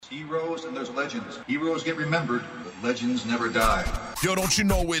Heroes and there's legends. Heroes get remembered, but legends never die. Yo, don't you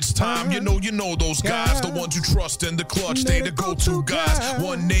know it's time? You know those guys, the ones you trust in the clutch, they the go-to guys.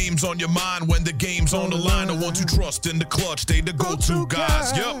 One name's on your mind when the game's on the line. The ones you trust in the clutch, they the go-to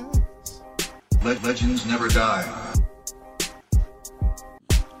guys. Yep. Legends never die.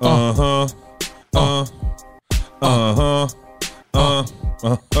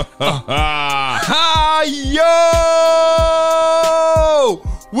 Yo!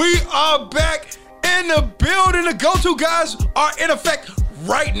 We are back in the building. The go-to guys are in effect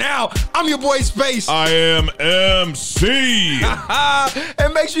right now. I'm your boy Space. I am MC.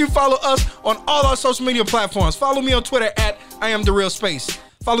 And make sure you follow us on all our social media platforms. Follow me on Twitter at IamTheRealSpace.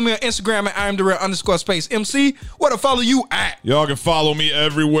 Follow me on Instagram at IamTheReal_Space. MC, where to follow you at? Y'all can follow me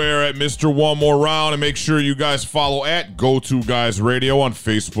everywhere at Mr. One More Round, and make sure you guys follow at Go2 Guys Radio on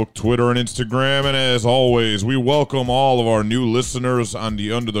Facebook, Twitter, and Instagram. And as always, we welcome all of our new listeners on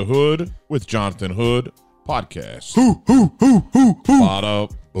the Under the Hood with Jonathan Hood podcast.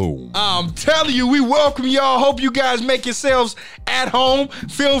 Bada boom. I'm telling you, we welcome y'all. Hope you guys make yourselves at home.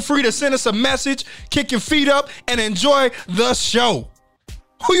 Feel free to send us a message, kick your feet up, and enjoy the show.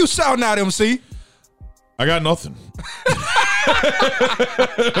 Who you shouting out, MC? I got nothing.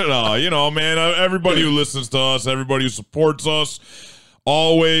 No, man, everybody who listens to us, everybody who supports us,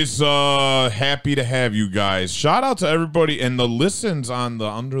 always happy to have you guys. Shout out to everybody and the listens on the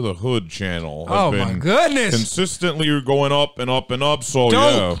Under the Hood channel. Oh, my goodness. Consistently going up and up and up. So, Dope.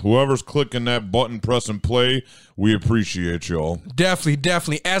 Yeah, whoever's clicking that button, press and play, we appreciate y'all.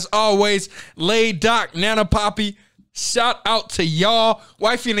 Definitely. As always, Lay Doc, Nana Poppy, shout out to y'all,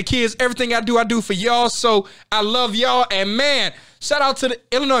 wifey and the kids. Everything I do for y'all. So I love y'all. And man, shout out to the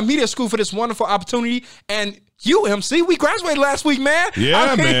Illinois Media School for this wonderful opportunity. And you, MC, we graduated last week, man.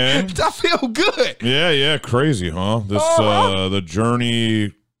 Yeah, man. I feel good. Yeah, crazy, huh? This the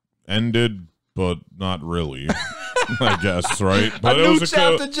journey ended, but not really. I guess, right? But a new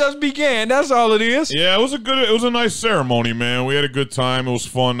chapter just began. That's all it is. Yeah, it was a nice ceremony, man. We had a good time. It was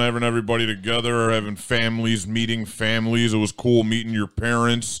fun having everybody together, having families, meeting families. It was cool meeting your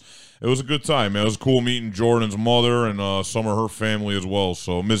parents. It was a good time, man. It was cool meeting Jordan's mother and some of her family as well.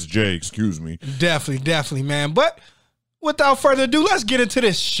 So, Miss J, excuse me. Definitely, man. But without further ado, let's get into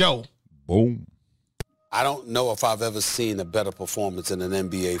this show. Boom. I don't know if I've ever seen a better performance in an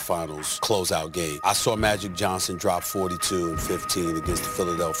NBA Finals closeout game. I saw Magic Johnson drop 42 and 15 against the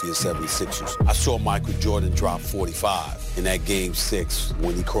Philadelphia 76ers. I saw Michael Jordan drop 45 in that Game 6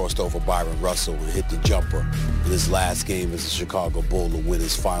 when he crossed over Byron Russell and hit the jumper in his last game as a Chicago Bull to win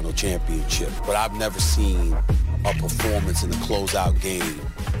his final championship. But I've never seen a performance in a closeout game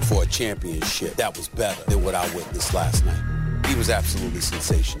for a championship that was better than what I witnessed last night. He was absolutely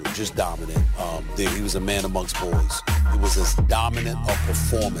sensational, just dominant. He was a man amongst boys. It was as dominant a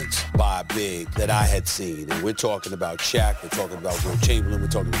performance by a big that I had seen. And we're talking about Shaq, we're talking about Will Chamberlain, we're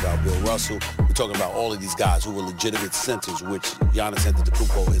talking about Bill Russell, we're talking about all of these guys who were legitimate centers, which Giannis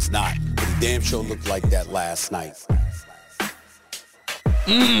Antetokounmpo is not. But he damn sure looked like that last night.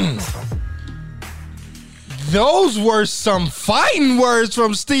 Those were some fighting words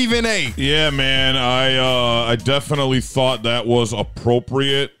from Stephen A. Yeah, man, I definitely thought that was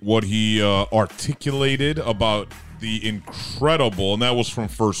appropriate, what he articulated about the incredible, and that was from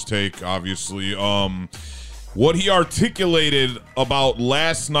First Take, obviously, what he articulated about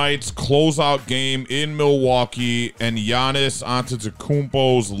last night's closeout game in Milwaukee and Giannis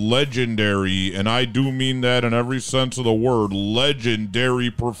Antetokounmpo's legendary, and I do mean that in every sense of the word, legendary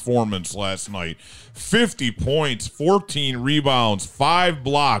performance last night. 50 points, 14 rebounds, 5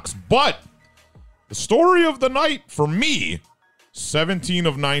 blocks. But the story of the night for me, 17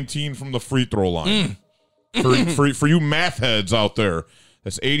 of 19 from the free throw line. For you math heads out there,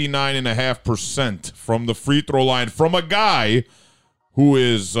 that's 89.5% from the free throw line from a guy who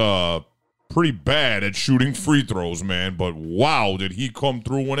is pretty bad at shooting free throws, man. But wow, did he come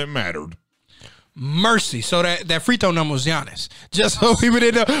through when it mattered. Mercy. So that free throw number was Giannis. Just so people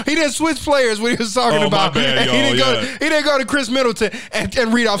didn't know. He didn't switch players when he was talking about. My bad, he didn't go to Chris Middleton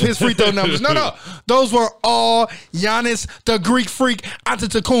and read off his free throw numbers. No. Those were all Giannis, the Greek freak,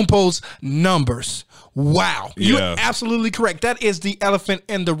 Antetokounmpo's numbers. Wow. You're absolutely correct. That is the elephant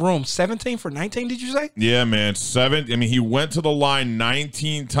in the room. 17 for 19, did you say? Yeah, man. He went to the line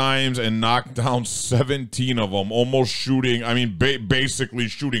 19 times and knocked down 17 of them, almost shooting, basically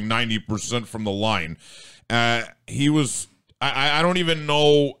shooting 90% from the line. He was, I don't even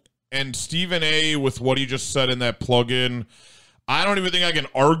know, and Stephen A., with what he just said in that plug-in, I don't even think I can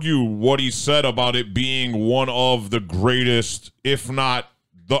argue what he said about it being one of the greatest, if not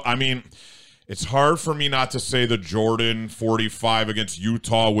the, It's hard for me not to say the Jordan 45 against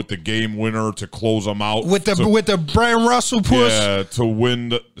Utah with the game winner to close them out. With the Brian Russell push. Yeah, to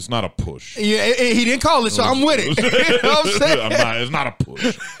win. It's not a push. Yeah, he didn't call it, so I'm with it. You know what I'm saying? It's not a push.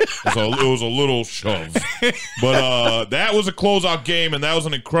 It was a little shove. But that was a closeout game, and that was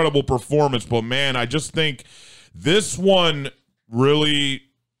an incredible performance. But, man, I just think this one really,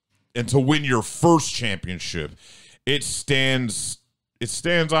 and to win your first championship, it stands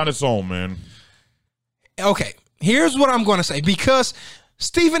on its own, man. Okay, here's what I'm going to say, because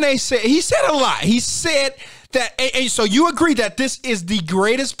Stephen A. said a lot. He said that, and so you agree that this is the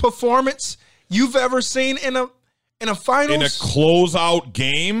greatest performance you've ever seen in a finals? In a closeout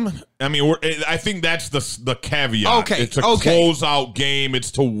game? I mean, I think that's the caveat. Okay, it's a closeout game. It's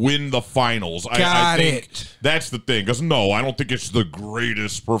to win the finals. I think it. That's the thing. Because, no, I don't think it's the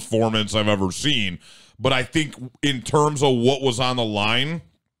greatest performance I've ever seen. But I think in terms of what was on the line,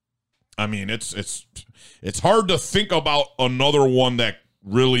 I mean, it's hard to think about another one that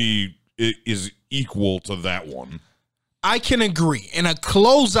really is equal to that one. I can agree. In a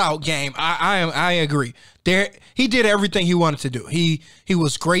closeout game, I agree. He did everything he wanted to do. He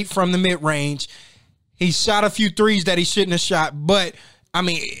was great from the mid-range. He shot a few threes that he shouldn't have shot, but I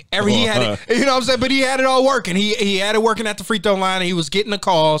mean, he had it, you know what I'm saying? But he had it all working. He had it working at the free throw line, and he was getting the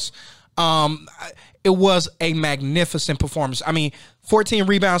calls. It was a magnificent performance. I mean, 14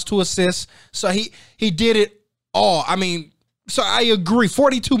 rebounds, 2 assists. So he did it all. I mean, so I agree.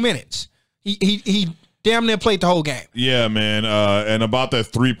 42 minutes. He damn near played the whole game. Yeah, man. And about the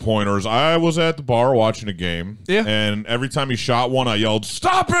 3-pointers, I was at the bar watching a game. Yeah. And every time he shot one, I yelled,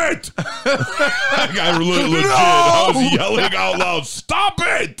 "Stop it!" I was yelling out loud, "Stop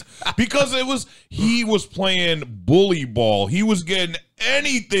it!" Because he was playing bully ball. He was getting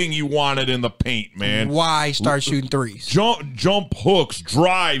anything he wanted in the paint, man. Why start shooting threes? Jump hooks,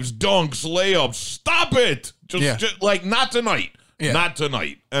 drives, dunks, layups. Stop it. Just like, not tonight. Yeah. Not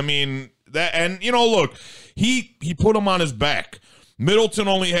tonight. I mean, that, and you know, look, he put him on his back. Middleton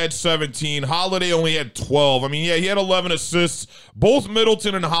only had 17. Holiday only had 12. I mean, yeah, he had 11 assists. Both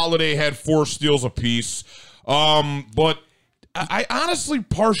Middleton and Holiday had 4 steals apiece. But I honestly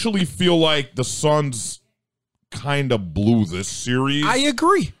partially feel like the Suns kind of blew this series. I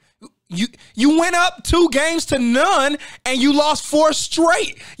agree. You went up 2-0 and you lost 4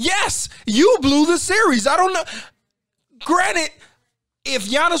 straight. Yes, you blew the series. I don't know. Granted, if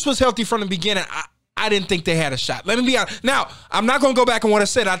Giannis was healthy from the beginning, I didn't think they had a shot. Let me be honest. Now, I'm not going to go back on what I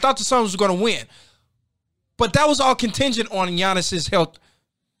said. I thought the Suns were going to win. But that was all contingent on Giannis's health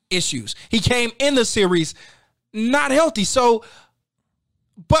issues. He came in the series not healthy. So,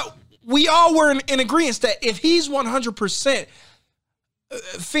 but we all were in agreement that if he's 100%,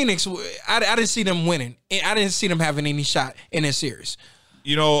 Phoenix, I didn't see them winning. I didn't see them having any shot in this series.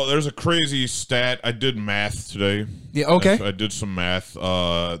 You know, there's a crazy stat. I did math today. Yeah, okay. I did some math.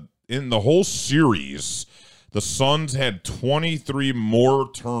 In the whole series, the Suns had 23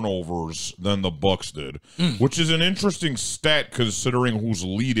 more turnovers than the Bucks did, which is an interesting stat considering who's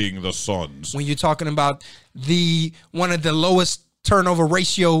leading the Suns. When you're talking about one of the lowest turnover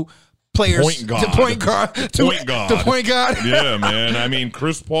ratio players, the point guard. Yeah, man. I mean,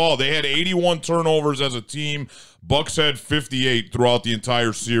 Chris Paul, they had 81 turnovers as a team. Bucks had 58 throughout the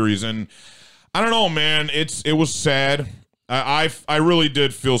entire series. And I don't know, man. It was sad. I really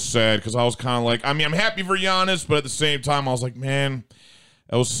did feel sad because I was kind of like, I mean, I'm happy for Giannis, but at the same time, I was like, man,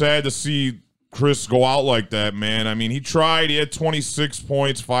 it was sad to see Chris go out like that, man. I mean, he tried. He had 26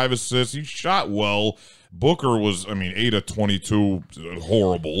 points, 5 assists. He shot well. Booker was, 8 of 22,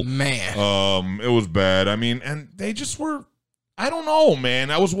 horrible. Man. It was bad. I mean, and they just were, I don't know,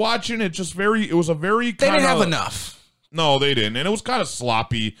 man. I was watching it it was a very They didn't have enough. No, they didn't. And it was kind of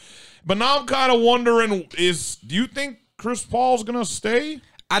sloppy. But now I'm kind of wondering, do you think Chris Paul's going to stay?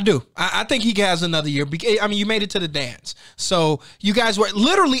 I do. I think he has another year. I mean, you made it to the dance. So you guys were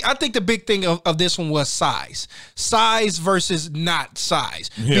literally, I think the big thing of this one was size. Size versus not size.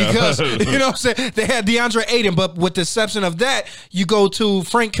 Yeah. Because, you know what I'm saying? They had DeAndre Ayton, but with the exception of that, you go to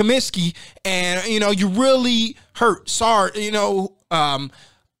Frank Kaminsky and, you really hurt. Sorry, the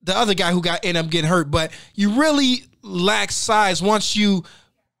other guy who ended up getting hurt, but you really lack size once you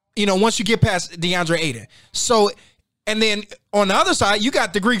get past DeAndre Ayton. So, and then on the other side, you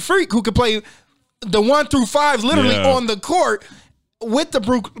got the Greek Freak who could play the 1 through 5 literally on the court with the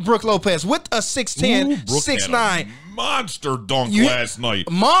Brook Lopez with a 6'10", 6'9". Monster dunk last night.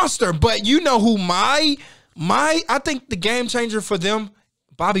 Monster. But you know who I think the game changer for them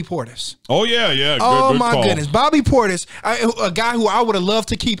Bobby Portis. Oh, yeah. Oh, good my call. goodness. Bobby Portis, a guy who I would have loved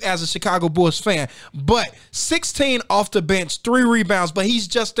to keep as a Chicago Bulls fan, but 16 off the bench, 3 rebounds, but he's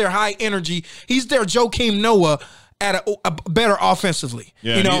just their high energy. He's their Joakim Noah at a better offensively.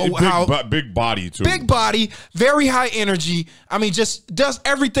 Yeah, you know, big body, too. Big body, very high energy. I mean, just does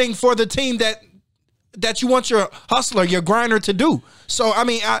everything for the team that you want your hustler, your grinder to do. So, I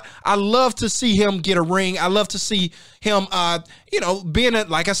mean, I love to see him get a ring. I love to see him, being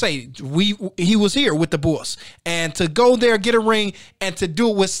like I say, he was here with the Bulls. And to go there, get a ring, and to do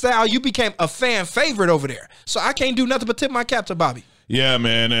it with style, you became a fan favorite over there. So I can't do nothing but tip my cap to Bobby. Yeah,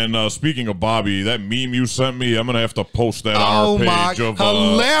 man, and speaking of Bobby, that meme you sent me, I'm going to have to post that on our page.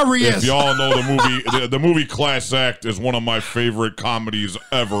 Hilarious. If y'all know the movie, the movie Class Act is one of my favorite comedies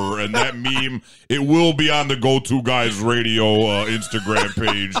ever, and that meme, it will be on the Go-To Guys Radio Instagram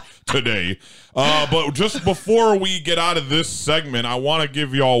page today. But just before we get out of this segment, I want to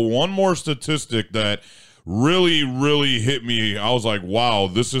give y'all one more statistic that really, really hit me. I was like, wow,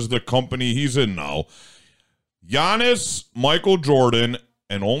 this is the company he's in now. Giannis, Michael Jordan,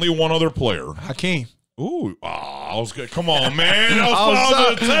 and only one other player. Hakeem. Ooh, I was good. Come on, man. I was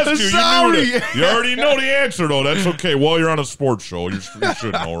going to test you. Sorry. You already know the answer, though. That's okay. Well, you're on a sports show. You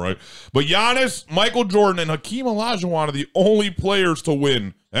should know, right? But Giannis, Michael Jordan, and Hakeem Olajuwon are the only players to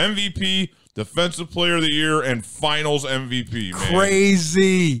win MVP, Defensive Player of the Year, and Finals MVP, man.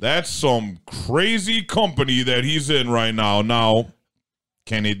 Crazy. That's some crazy company that he's in right now. Now,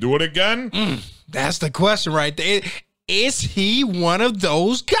 can he do it again? That's the question right there. Is he one of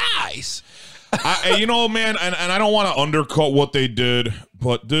those guys? Man, and I don't want to undercut what they did,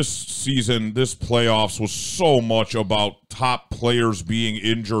 but this season, this playoffs was so much about top players being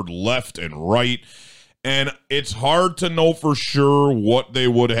injured left and right, and it's hard to know for sure what they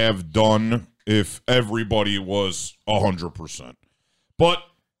would have done if everybody was 100%. But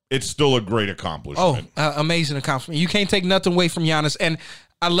it's still a great accomplishment. Amazing accomplishment. You can't take nothing away from Giannis, and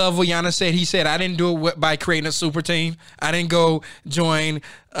I love what Giannis said. He said, I didn't do it by creating a super team. I didn't go join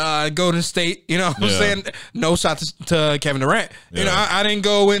Golden State. You know what I'm saying? No shot to Kevin Durant. You know, I didn't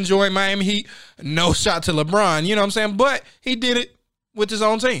go and join Miami Heat. No shot to LeBron. You know what I'm saying? But he did it with his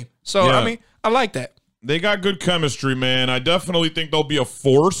own team. So, I mean, I like that. They got good chemistry, man. I definitely think they'll be a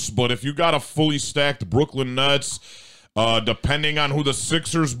force, but if you got a fully stacked Brooklyn Nets, depending on who the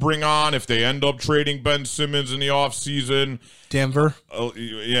Sixers bring on, if they end up trading Ben Simmons in the offseason. Denver.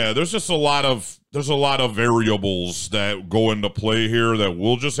 There's just a lot of variables that go into play here that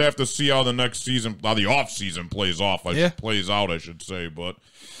we'll just have to see how the offseason plays out, I should say. But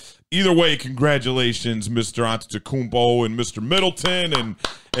either way, congratulations, Mr. Antetokounmpo and Mr. Middleton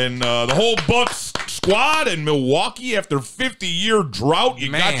and the whole Bucks squad in Milwaukee. After 50-year drought, you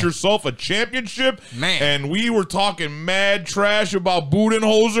got yourself a championship. Man. And we were talking mad trash about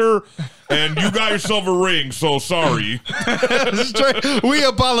Budenholzer, and you got yourself a ring, so sorry. We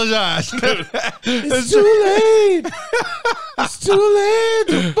apologize. It's too late. It's too late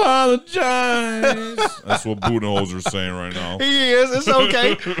to apologize. That's what Budenholzer's saying right now. He is. It's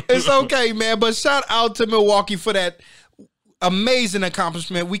okay. It's okay, man. But shout out to Milwaukee for that amazing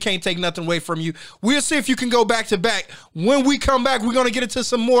accomplishment. We can't take nothing away from you. We'll see if you can go back to back. When we come back, we're going to get into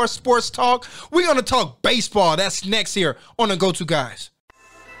some more sports talk. We're going to talk baseball. That's next here on the Go-To Guys.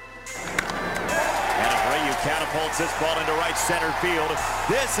 And Abreu catapults this ball into right center field.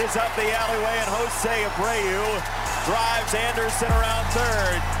 This is up the alleyway, and Jose Abreu drives Anderson around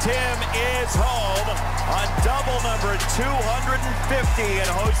third. Tim is home on double number 250 in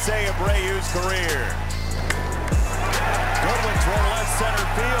Jose Abreu's career. Goodwin toward left center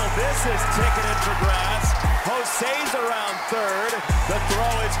field. This is ticketed for grass. Jose's around third. The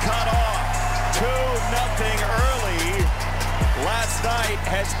throw is cut off. 2-0 early. Last night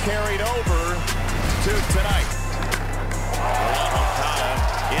has carried over to tonight. Okada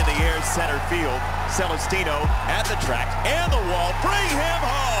in the air, center field. Celestino at the track and the wall. Bring him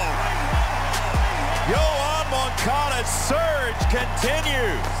home. Yoan Moncada's surge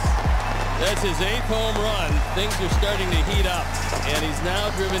continues. That's his 8th home run. Things are starting to heat up, and he's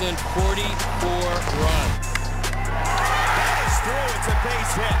now driven in 44 runs. That is through. It's a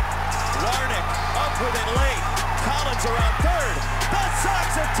base hit. Larnach up with it late. Collins around third. The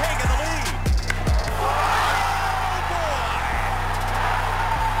Sox have taken the lead. Oh, boy.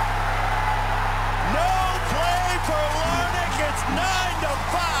 No play for Larnach. It's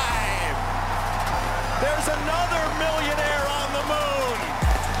 9-5. There's another millionaire on the moon.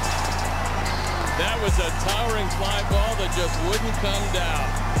 That was a towering fly ball that just wouldn't come down.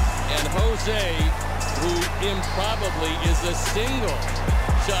 And Jose, who improbably is a single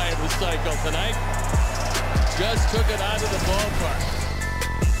shy of the cycle tonight, just took it out of the ballpark.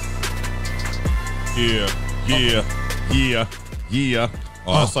 Yeah.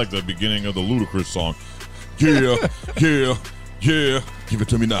 Oh, that's like the beginning of the Ludacris song. Yeah. Give it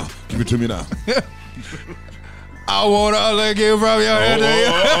to me now. I want all I get from your head.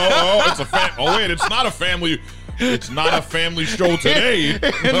 It's not a family. It's not a family show today.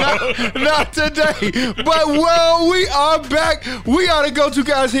 not today. But we are back. We are the go-to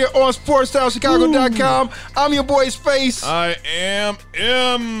guys here on SportsTownChicago.com. I'm your boy Space. I am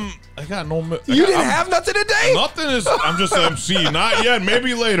M. I got no. You didn't have nothing today? Nothing is. I'm just MC. Not yet.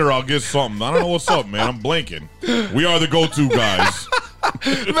 Maybe later I'll get something. I don't know what's up, man. I'm blanking. We are the go-to guys.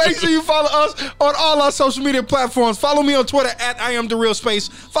 Make sure you follow us on all our social media platforms. Follow me on Twitter at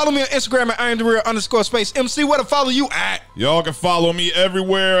IamTheRealSpace. Follow me on Instagram at IamTheReal_Space. MC, where to follow you at? Y'all can follow me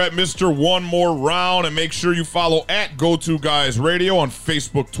everywhere at Mr. One More Round, and make sure you follow at Go2 Guys Radio on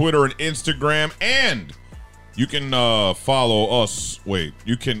Facebook, Twitter, and Instagram. And you can follow us. Wait,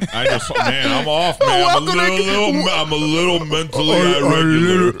 you can. I'm off, man. I'm a little mentally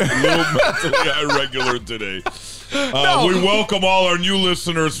irregular today. We welcome all our new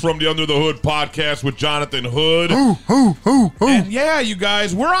listeners from the Under the Hood podcast with Jonathan Hood. And yeah, you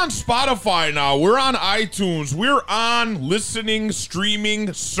guys, we're on Spotify now. We're on iTunes. We're on listening,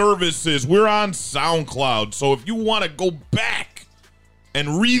 streaming services. We're on SoundCloud. So if you want to go back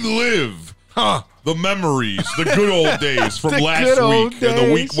and relive the memories, the good old days from last week and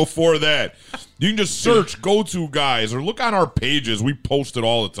the week before that, you can just search Go-To Guys or look on our pages. We post it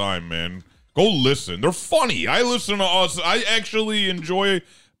all the time, man. Go listen. They're funny. I listen to us. I actually enjoy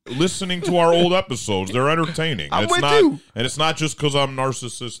listening to our old episodes. They're entertaining. I'm with you. And it's not just because I'm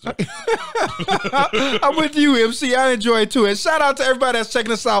narcissistic. I'm with you, MC. I enjoy it too. And shout out to everybody that's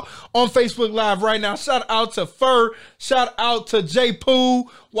checking us out on Facebook Live right now. Shout out to Fur. Shout out to J Poo,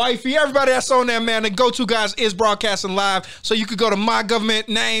 Wifey, everybody that's on there, man. The Go-To Guys is broadcasting live. So you could go to my government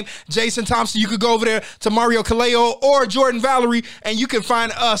name, Jason Thompson. You could go over there to Mario Kaleo or Jordan Valerie, and you can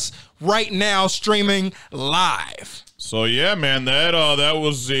find us right now streaming live. So yeah, man, that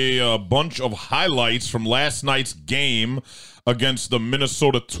was a bunch of highlights from last night's game against the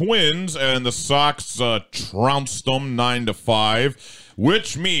Minnesota Twins, and the Sox trounced them 9-5,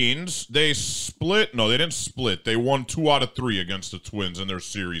 which means they split. No, they didn't split. They won 2 out of 3 against the Twins in their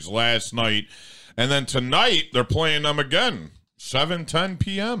series last night, and then tonight they're playing them again, 7:10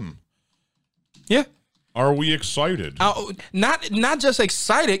 p.m. Yeah. Are we excited? Not just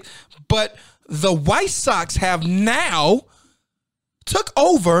excited, but the White Sox have now took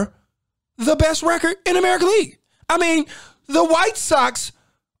over the best record in American League. I mean, the White Sox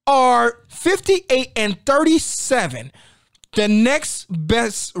are 58-37. The next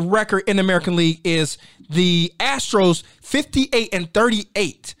best record in the American League is the Astros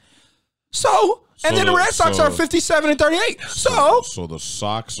 58-38. And then the Red Sox are 57-38. So the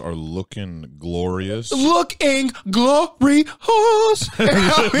Sox are looking glorious. Looking glorious.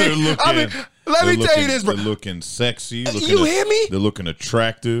 Let me tell you this, bro. They're looking sexy. You hear me? They're looking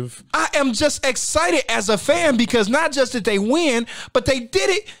attractive. I am just excited as a fan because not just did they win, but they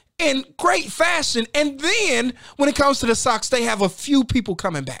did it in great fashion. And then when it comes to the Sox, they have a few people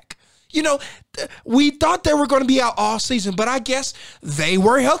coming back. You know, we thought they were going to be out all season, but I guess they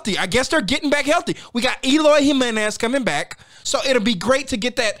were healthy. I guess they're getting back healthy. We got Eloy Jimenez coming back, so it'll be great to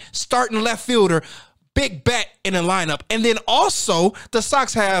get that starting left fielder, big bat in the lineup. And then also the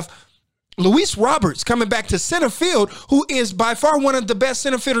Sox have Luis Roberts coming back to center field, who is by far one of the best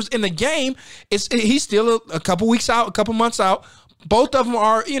center fielders in the game. He's still a couple weeks out, a couple months out. Both of them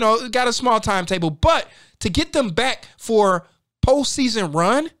are, got a small timetable, but to get them back for postseason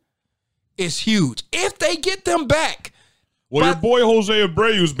run is huge. If they get them back. Well, your boy Jose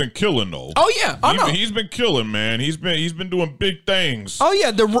Abreu's been killing though. Oh yeah, he's been killing, man. He's been doing big things. Oh yeah,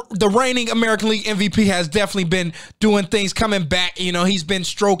 the reigning American League MVP has definitely been doing things, coming back. He's been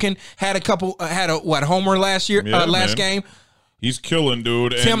stroking. Had a homer last year, last game. He's killing,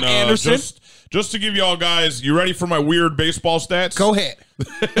 dude. Tim Anderson. Just to give y'all guys, you ready for my weird baseball stats? Go ahead.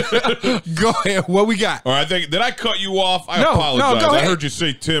 Go ahead. What we got? All right. Did I cut you off? I apologize. No, go ahead. I heard you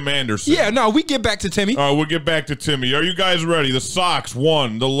say Tim Anderson. Yeah, no, we get back to Timmy. All right, we'll get back to Timmy. Are you guys ready? The Sox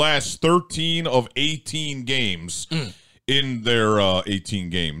won the last 13 of 18 games in their 18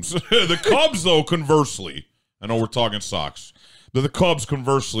 games. The Cubs, though, conversely. I know we're talking Sox. The Cubs,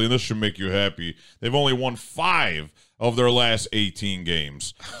 conversely, and this should make you happy, they've only won 5 of their last 18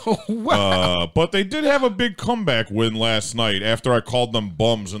 games. Wow. But they did have a big comeback win last night after I called them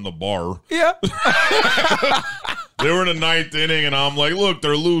bums in the bar. Yeah. They were in the 9th inning, and I'm like, look,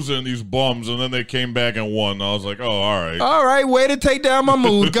 they're losing, these bums. And then they came back and won. I was like, oh, all right. All right, way to take down my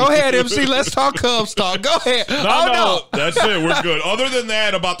mood. Go ahead, MC. Let's talk Cubs talk. Go ahead. No, that's it. We're good. Other than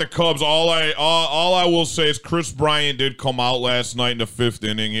that, about the Cubs, all I will say is Chris Bryant did come out last night in the 5th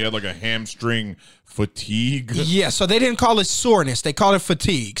inning. He had like a hamstring fatigue. Yeah, so they didn't call it soreness. They called it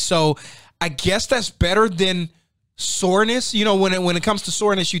fatigue. So I guess that's better than soreness. You know, when it comes to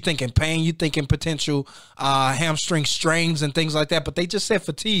soreness, you thinking pain, you thinking potential hamstring strains and things like that. But they just said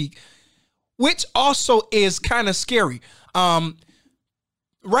fatigue, which also is kind of scary.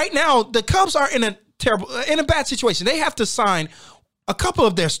 Right now, the Cubs are in a bad situation. They have to sign a couple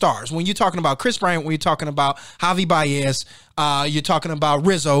of their stars. When you're talking about Chris Bryant, when you're talking about Javi Baez, you're talking about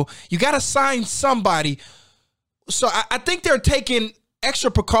Rizzo, you got to sign somebody. So I think they're taking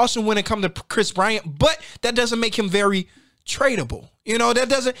extra precaution when it comes to Chris Bryant, but that doesn't make him very tradable. You know, that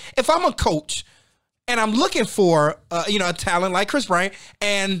doesn't. If I'm a coach and I'm looking for a talent like Chris Bryant,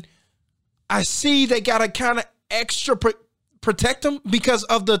 and I see they got to kind of extra protect him because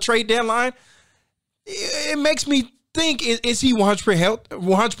of the trade deadline, it makes me think: is he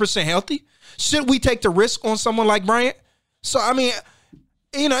 100% healthy? Should we take the risk on someone like Bryant? So I mean,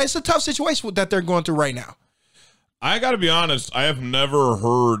 it's a tough situation that they're going through right now. I got to be honest, I have never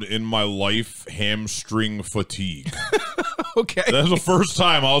heard in my life hamstring fatigue. Okay. That's the first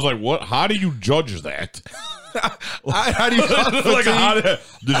time I was like, what? How do you judge that? How do you call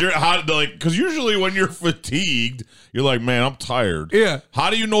it because usually when you're fatigued, you're like, man, I'm tired. Yeah. How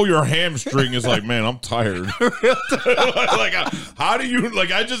do you know your hamstring is like, man, I'm tired? Like, how do you,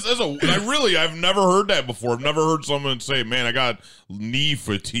 like, I've never heard that before. I've never heard someone say, man, I got knee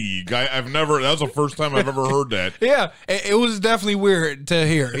fatigue. That's the first time I've ever heard that. Yeah. It was definitely weird to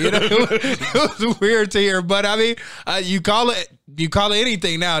hear. It was weird to hear, but I mean, you call it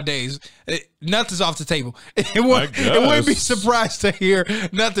anything nowadays. Nothing's off the table. It wouldn't be surprised to hear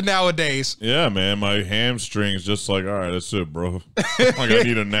nothing nowadays. Yeah, man, my hamstring's just like, all right, that's it, bro. Like, I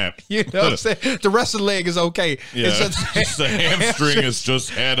need a nap. You know what I'm saying? The rest of the leg is okay. Yeah, just the hamstring has just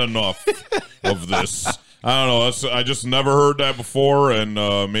had enough of this. I don't know. I just never heard that before, and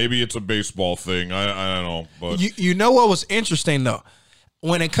maybe it's a baseball thing. I don't know. But you know what was interesting, though?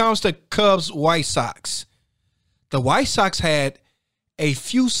 When it comes to Cubs, White Sox, the White Sox had a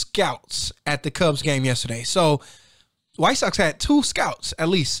few scouts at the Cubs game yesterday. So White Sox had 2 scouts at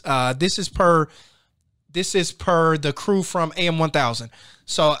least. This is per the crew from AM 1000.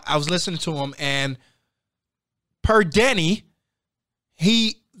 So I was listening to him, and per Denny,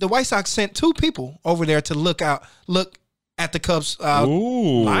 the White Sox sent 2 people over there to look at the Cubs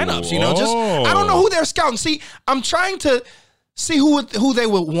lineups. I don't know who they're scouting. See, I'm trying to see who they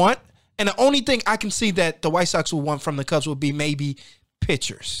would want, and the only thing I can see that the White Sox would want from the Cubs would be maybe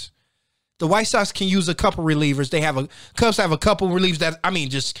pitchers. The White Sox can use a couple relievers. Cubs have a couple relievers that,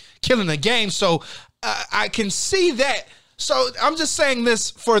 just killing the game. So I can see that. So I'm just saying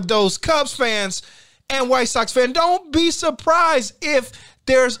this for those Cubs fans and White Sox fans. Don't be surprised if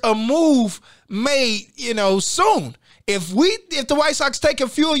there's a move made, soon. If the White Sox take a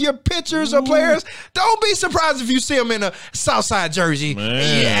few of your pitchers or players, don't be surprised if you see them in a Southside jersey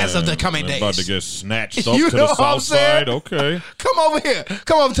as of the coming days. About to get snatched up to the South Side. Okay. Come over here.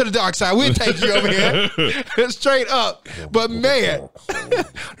 Come over to the dark side. We'll take you over here. Straight up. But man,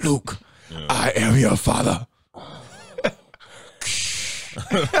 Luke, I am your father.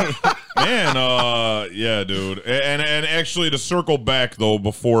 Man, yeah, dude. And actually, to circle back, though,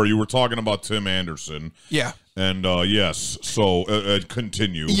 before you were talking about Tim Anderson. Yeah. And yes, so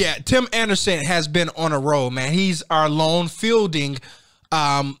continue. Yeah, Tim Anderson has been on a roll, man. He's our lone fielding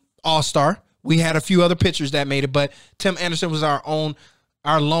all-star. We had a few other pitchers that made it, but Tim Anderson was our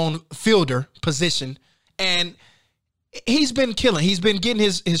lone fielder position, and he's been killing. He's been getting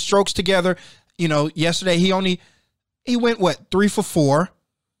his strokes together. Yesterday he went 3 for 4.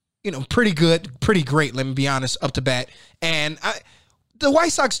 Pretty good, pretty great. Let me be honest, up to bat, and the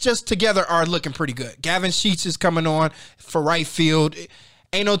White Sox just together are looking pretty good. Gavin Sheets is coming on for right field.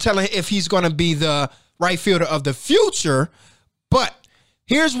 Ain't no telling if he's going to be the right fielder of the future. But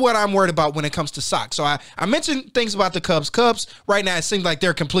here's what I'm worried about when it comes to Sox. So I mentioned things about the Cubs. Cubs, right now, it seems like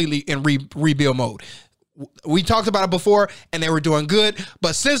they're completely in rebuild mode. We talked about it before, and they were doing good.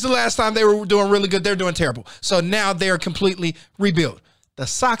 But since the last time they were doing really good, they're doing terrible. So now they're completely rebuilt. The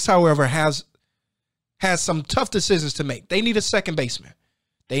Sox, however, has some tough decisions to make. They need a second baseman.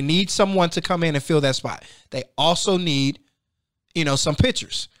 They need someone to come in and fill that spot. They also need, some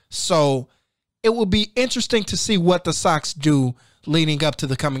pitchers. So it will be interesting to see what the Sox do leading up to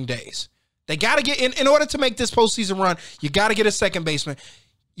the coming days. They got to get in order to make this postseason run, you got to get a second baseman.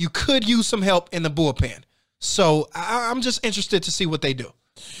 You could use some help in the bullpen. So I'm just interested to see what they do.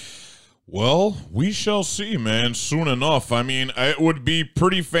 Well, we shall see, man, soon enough. I mean, it would be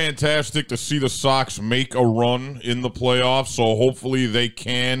pretty fantastic to see the Sox make a run in the playoffs, so hopefully they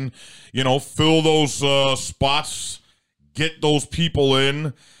can, fill those spots, get those people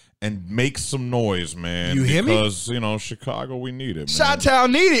in, and make some noise, man. You hear me? Because, Chicago, we need it, man.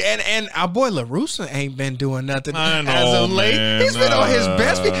 Chi-Town need it. And our boy LaRussa ain't been doing nothing I know, as of late. man. He's been on his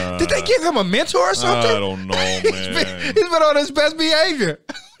best behavior. Did they give him a mentor or something? I don't know, man. He's been on his best behavior.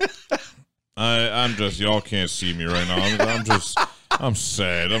 I'm just, y'all can't see me right now. I'm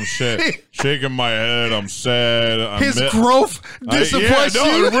sad. I'm shaking my head. I'm sad. His growth disappoints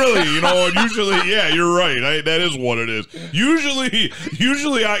you. Really, usually, yeah, you're right. That is what it is.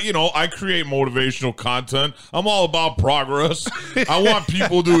 Usually, I create motivational content. I'm all about progress. I want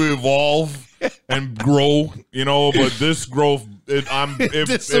people to evolve and grow, but this growth,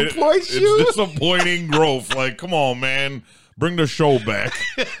 disappoints you? It's disappointing growth. Like, come on, man. Bring the show back.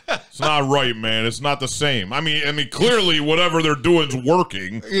 It's not right, man. It's not the same. I mean, clearly whatever they're doing is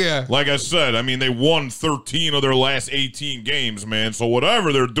working. Yeah. Like I said, they won 13 of their last 18 games, man. So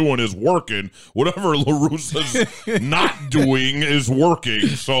whatever they're doing is working. Whatever LaRussa's not doing is working.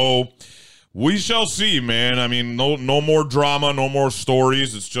 So we shall see, man. I mean, no more drama, no more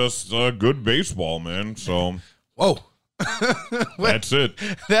stories. It's just good baseball, man. So whoa. That's it.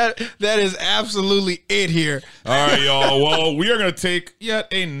 That is absolutely it here. All right, y'all. Well, we are going to take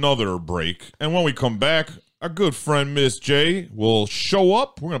yet another break. And when we come back, our good friend Miss J will show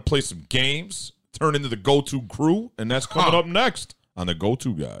up. We're going to play some games, turn into the go-to crew, and that's coming up next on the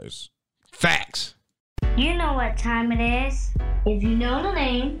Go-To Guys. Facts. You know what time it is. If you know the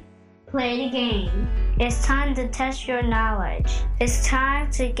name, play the game. It's time to test your knowledge. It's time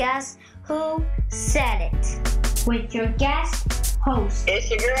to guess who said it. With your guest host. It's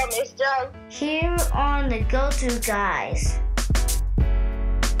your girl, Miss Jo. Here on the Go-To Guys.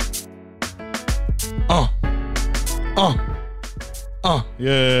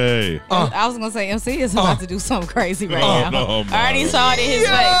 Yay. I was going to say MC is about to do something crazy right now. No, I already saw it in his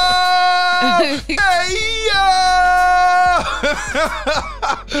face.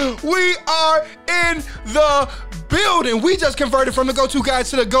 We are in the building. We just converted from the Go-To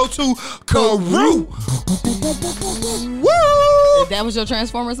Guys to the Go-To Crew. Woo! That was your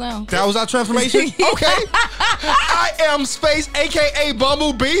Transformer sound? That was our transformation? Okay. I am Space, a.k.a.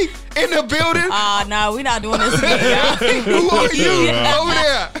 Bumblebee, in the building. No, we're not doing this again, Who are you over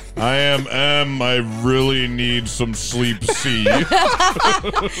there? I am M. I really need some sleep, C.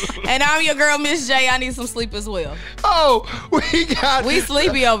 And I'm your girl, Miss J. I need some sleep as well. Oh, we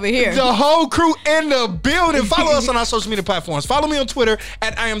sleepy over here. The whole crew in the building. Follow us on our social media platforms. Follow me on Twitter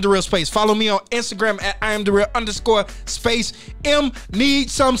at I am the real space. Follow me on Instagram at I am the real _space. M need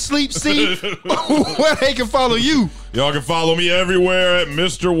some sleep, C. Where they can follow you. Y'all can follow me everywhere at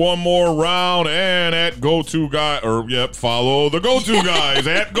Mr. One More Round and at Go-To Guy, follow the Go-To Guys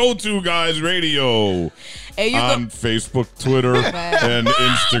at Go-To Guys Radio on Facebook, Twitter, and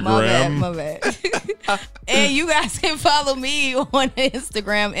Instagram. My bad. And you guys can follow me on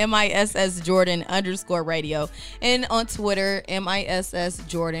Instagram, MISS_Jordan _radio, and on Twitter, MISS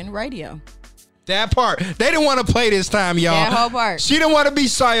Jordan Radio. That part. They didn't want to play this time, y'all. That whole part. She didn't want to be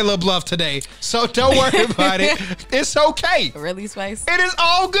Shia LaBeouf today. So don't worry about it. It's okay. Really, Space? It is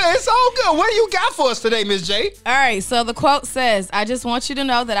all good. It's all good. What do you got for us today, Miss J? All right. So the quote says, I just want you to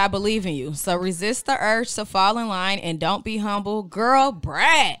know that I believe in you. So resist the urge to fall in line and don't be humble. Girl,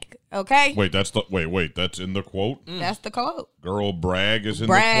 brag. Okay? Wait, that's in the quote? That's the quote. Girl, brag is in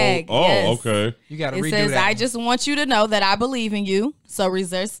brag, the quote? Oh, yes. Okay. You got to redo that. It says, I just want you to know that I believe in you. So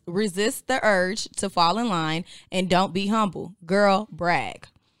resist the urge to fall in line and don't be humble. Girl, brag.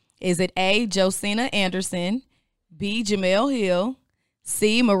 Is it A, Josina Anderson, B, Jamel Hill,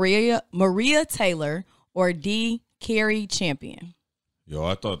 C, Maria Taylor, or D, Carrie Champion? Yo,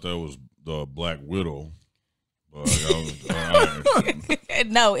 I thought that was the Black Widow.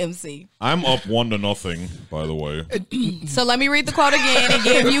 No, MC. I'm up 1-0, by the way. So let me read the quote again and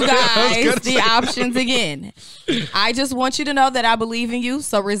give you guys the options again. I just want you to know that I believe in you.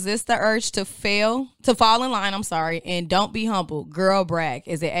 So resist the urge to fall in line. And don't be humble. Girl, brag.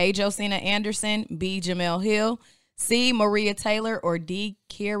 Is it A, Josina Anderson, B, Jamel Hill, C, Maria Taylor, or D,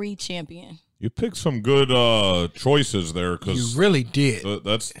 Carrie Champion? You picked some good choices there, because you really did.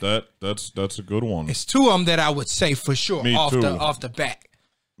 That's a good one. It's two of them that I would say for sure. Me off too. the bat.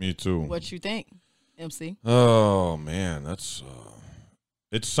 Me too. What you think, MC? Oh man, that's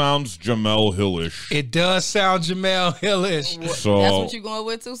it sounds Jamel Hill-ish. It does sound Jamel Hill-ish. So that's what you going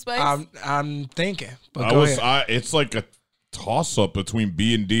with too, Space? I'm thinking. But go ahead. It's like a toss up between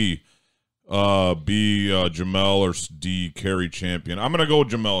B and D. B, Jamel, or D, Carrie Champion. I'm going to go with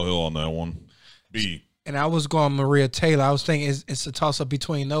Jamel Hill on that one. B. And I was going Maria Taylor. I was thinking it's a toss-up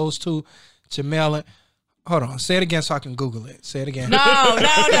between those two. Jamel and... Hold on. Say it again so I can Google it. Say it again. No.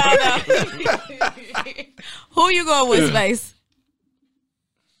 Who you going with, Space?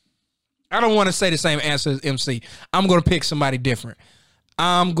 I don't want to say the same answer as MC. I'm going to pick somebody different.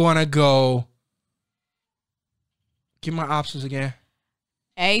 I'm going to go... Give my options again.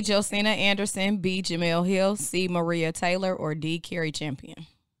 A, Josina Anderson. B, Jamel Hill. C, Maria Taylor. Or D, Carrie Champion.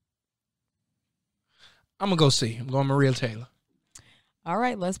 I'm going to go C. I'm going Maria Taylor. All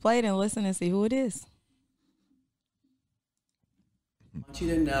right, let's play it and listen and see who it is. I want you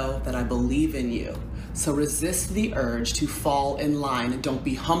to know that I believe in you. So resist the urge to fall in line and don't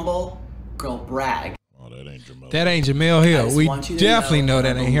be humble, girl, brag. Oh, that ain't Jamel. That ain't Jamel Hill. We definitely know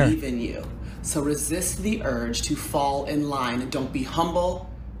that ain't her. I believe in you. So resist the urge to fall in line and don't be humble,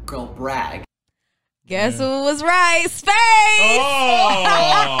 girl, brag. Guess who was right? Space! Oh!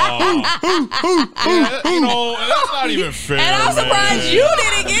 That's not even fair. And I'm surprised you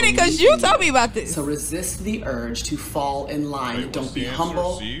didn't get it because you told me about this. So resist the urge to fall in line and don't be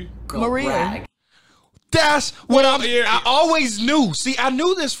humble, girl, Maria. brag. That's what I always knew. See, I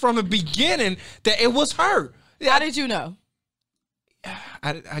knew this from the beginning that it was her. How did you know?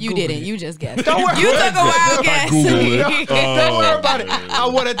 I You didn't. You just guessed. Don't worry. You took a wild guess. Don't worry about it. I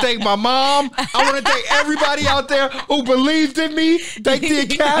want to thank my mom. I want to thank everybody out there who believed in me. Thank the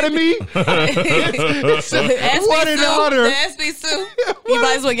Academy. What an honor. The SB2. You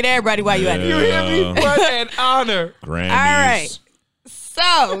might as well get everybody while you at it. You hear me? What an honor. Grammys. All right.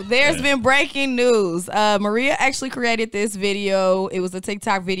 So there's been breaking news. Maria actually created this video. It was a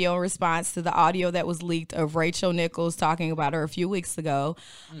TikTok video in response to the audio that was leaked of Rachel Nichols talking about her a few weeks ago.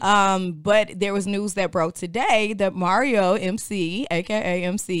 But there was news that broke today that Mario MC, aka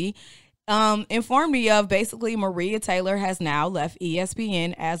MC, informed me of basically Maria Taylor has now left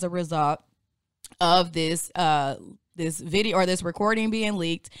ESPN as a result of this video or this recording being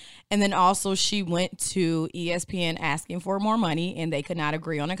leaked. And then also she went to ESPN asking for more money and they could not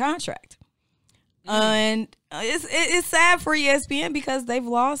agree on a contract. And it's sad for ESPN because they've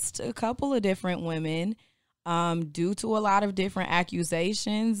lost a couple of different women due to a lot of different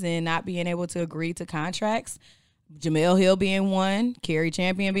accusations and not being able to agree to contracts. Jamel Hill being one, Carrie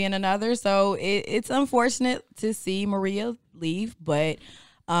Champion being another. So it's unfortunate to see Maria leave, but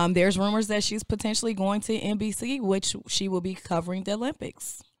there's rumors that she's potentially going to NBC, which she will be covering the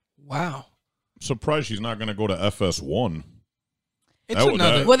Olympics. Wow. Surprised she's not going to go to FS1.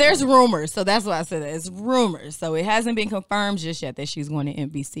 Well, there's rumors, so that's why I said that. It's rumors, so it hasn't been confirmed just yet that she's going to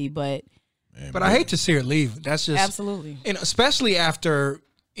NBC. But I hate to see her leave. That's just absolutely, especially after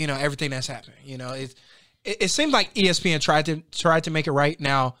everything that's happened. It seems like ESPN tried to make it right.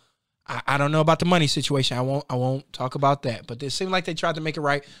 Now, I don't know about the money situation. I won't talk about that. But it seemed like they tried to make it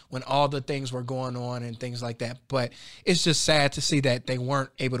right when all the things were going on and things like that. But it's just sad to see that they weren't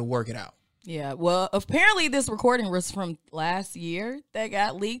able to work it out. Yeah, well, apparently this recording was from last year that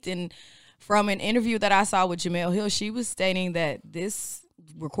got leaked. And from an interview that I saw with Jamel Hill, she was stating that this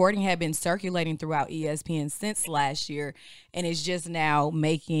recording had been circulating throughout ESPN since last year and is just now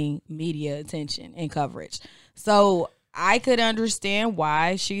making media attention and coverage. So I could understand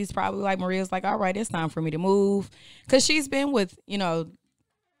why she's probably like, Maria's like, all right, it's time for me to move. Because she's been with,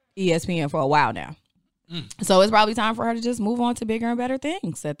 ESPN for a while now. So it's probably time for her to just move on to bigger and better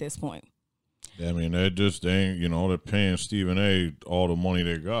things at this point. I mean, they just ain't, they're paying Stephen A. all the money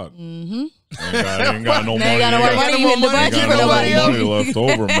they got. Mm-hmm. Ain't got no money. Ain't got no money in the budget for nobody money left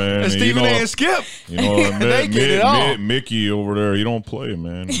over, man. And Stephen A. and Skip. They get it all. Mickey over there, he don't play,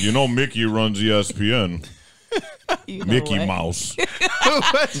 man. Mickey runs ESPN. Mickey Mouse.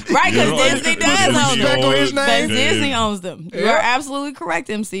 Right, because Disney does own them. But Disney owns them. You are absolutely correct,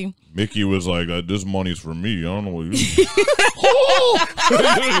 MC. Mickey was like, this money's for me. I don't know what you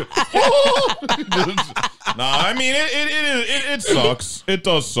Nah, I mean, it sucks. It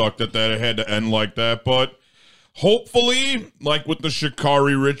does suck that it had to end like that, but hopefully, like with the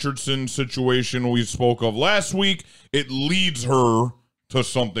Sha'Carri Richardson situation we spoke of last week, it leads her to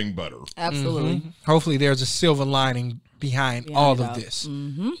something better. Absolutely. Mm-hmm. Hopefully there's a silver lining behind all of this.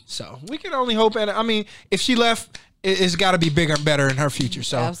 Mm-hmm. So we can only hope. And I mean, if she left, it's got to be bigger and better in her future.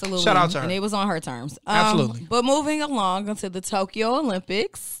 So absolutely. Shout out to her. And it was on her terms. Absolutely. But moving along into the Tokyo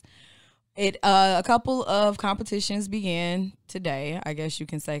Olympics, a couple of competitions began today, I guess you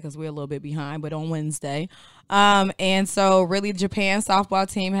can say, because we're a little bit behind, but on Wednesday. And so really Japan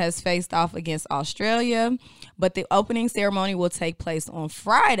softball team has faced off against Australia, but the opening ceremony will take place on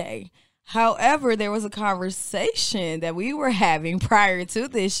Friday. However, there was a conversation that we were having prior to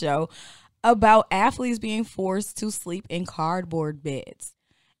this show about athletes being forced to sleep in cardboard beds.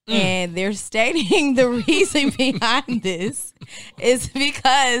 And they're stating the reason behind this is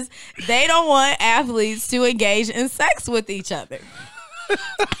because they don't want athletes to engage in sex with each other.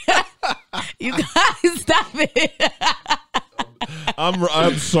 You guys, stop it.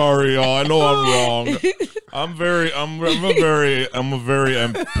 I'm sorry, y'all. I know I'm wrong. I'm a very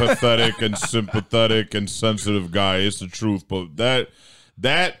empathetic and sympathetic and sensitive guy. It's the truth, but that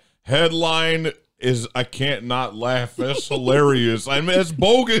headline is, I can't not laugh. That's hilarious. I mean, it's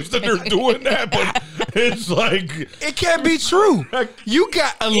bogus that they're doing that, but it's like, it can't be true. You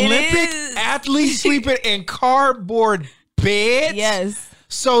got Olympic athletes sleeping in cardboard beds. Yes.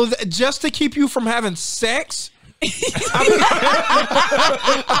 So just to keep you from having sex. I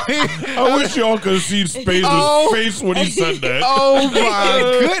wish y'all could have seen Space's face when he said that. Oh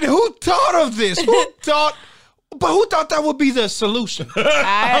my goodness. Who thought of this? Who thought that would be the solution?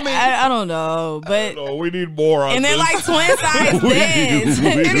 I don't know, but we need more on and they're this. like twin size beds.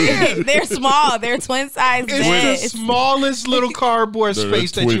 It is. They're small. They're twin size beds. It's the smallest little cardboard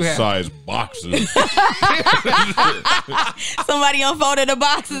space that you have. Twin size boxes. Somebody unfolded the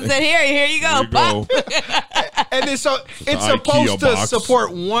box and said, "Here you go." There you go. And then so it's supposed to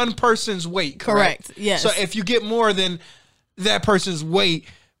support one person's weight. Correct. Yes. So if you get more than that person's weight,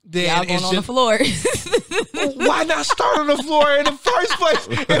 then y'all going on the floor. Why not start on the floor in the first place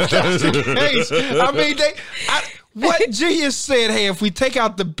if that's the case? I mean, what Genius said, hey, if we take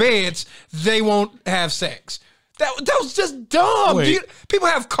out the beds, they won't have sex. That was just dumb. People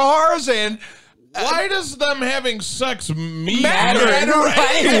have cars and... Why does them having sex matter anyway?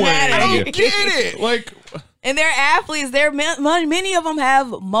 I don't get it. Like... And they're athletes. Many of them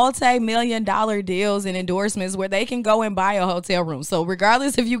have multi-million-dollar deals and endorsements where they can go and buy a hotel room. So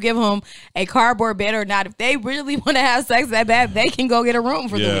regardless if you give them a cardboard bed or not, if they really want to have sex that bad, they can go get a room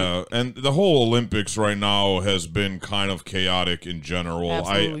for them. Yeah, and the whole Olympics right now has been kind of chaotic in general.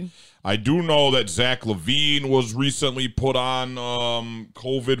 Absolutely. I do know that Zach LaVine was recently put on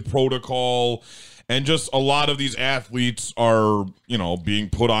COVID protocol. And just a lot of these athletes are, being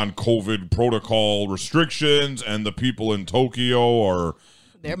put on COVID protocol restrictions, and the people in Tokyo are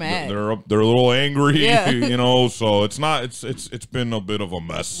they're mad. They're a little angry, Yeah. So it's been a bit of a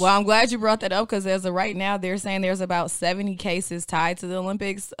mess. Well, I'm glad you brought that up because as of right now, they're saying there's about 70 cases tied to the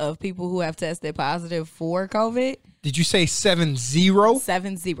Olympics of people who have tested positive for COVID. Did you say 70?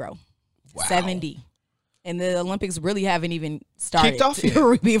 70. Wow. 70. And the Olympics really haven't even started. Kicked off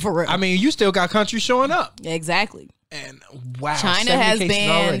yet. Being for real. I mean, you still got countries showing up. Exactly. And wow, China has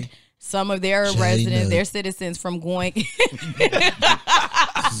banned some of their residents, their citizens from going. Say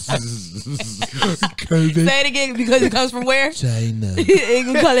it again because it comes from where? China. You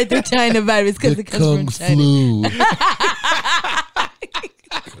can call it the China virus because it comes from China. Flu.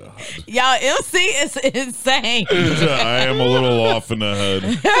 Y'all, MC is insane. I am a little off in the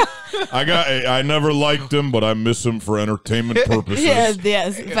head. I never liked him, but I miss him for entertainment purposes.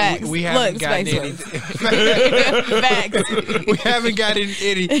 Yes, facts. We haven't gotten any. Facts. We haven't gotten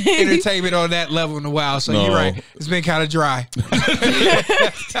any entertainment on that level in a while, so you're right. It's been kind of dry.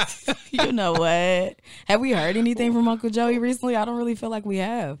 You know what? Have we heard anything from Uncle Joey recently? I don't really feel like we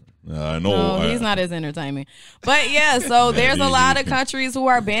have. I know. No, he's not as entertaining. But yeah, so there's a lot of countries who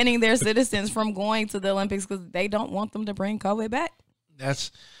are banning their citizens from going to the Olympics because they don't want them to bring COVID back.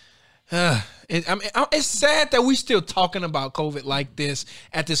 That's it's sad that we still talking about COVID like this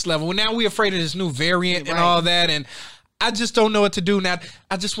at this level. Now we're afraid of this new variant and all that, and I just don't know what to do now.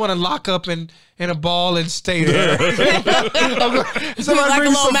 I just want to lock up in a ball and stay there. Somebody like bring a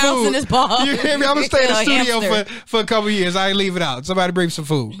me some mouse food. in his ball. You hear me? I'm gonna stay in the studio Hamster. for a couple years. I ain't leave it out. Somebody bring some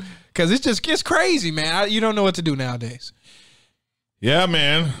food because it's crazy, man. You don't know what to do nowadays. Yeah,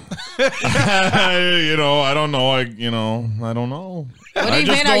 man. I don't know. I don't know. What do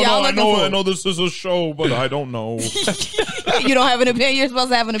you mean? Are y'all looking for? I know this is a show, but I don't know. You don't have an opinion. You're supposed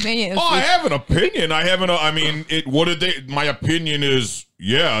to have an opinion. Oh, I have an opinion. My opinion is,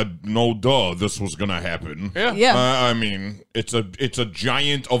 no duh, this was gonna happen. Yeah. It's a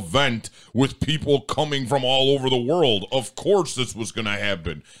giant event with people coming from all over the world. Of course, this was gonna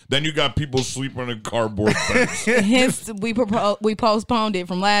happen. Then you got people sleeping in cardboard beds. Hence, we postponed it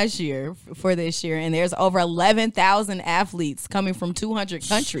from last year for this year, and there's over 11,000 athletes coming from 200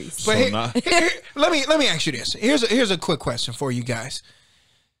 countries. But let me ask you this. Here's a quick question for you guys.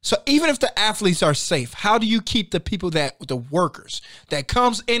 So even if the athletes are safe, how do you keep the workers that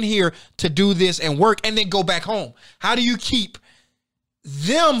comes in here to do this and work and then go back home? How do you keep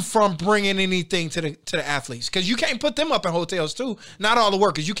them from bringing anything to the athletes? Because you can't put them up in hotels too. Not all the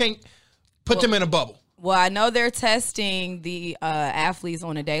workers. You can't put them in a bubble. Well, I know they're testing the athletes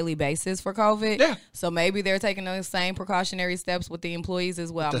on a daily basis for COVID. Yeah. So maybe they're taking those same precautionary steps with the employees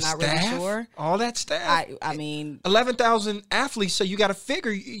as well. I'm not staff, really sure. All that staff. I mean, 11,000 athletes, so you got to figure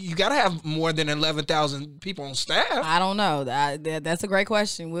you got to have more than 11,000 people on staff. I don't know. That's a great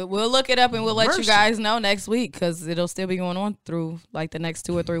question. We'll look it up and we'll let you guys know next week because it'll still be going on through like the next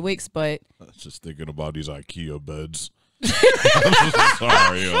 2 or 3 weeks. But I was just thinking about these IKEA beds.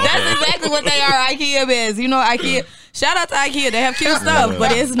 Sorry. That's exactly what they are. IKEA beds. You know, IKEA. Shout out to IKEA. They have cute stuff,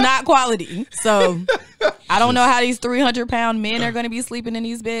 but it's not quality. So I don't know how these 300-pound men are going to be sleeping in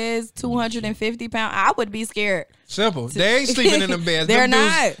these beds. 250-pound. I would be scared. Simple. They ain't sleeping in them beds. They're them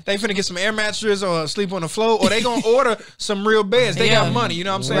not. Dudes, they finna get some air mattresses or sleep on the floor, or they gonna order some real beds. They got money. You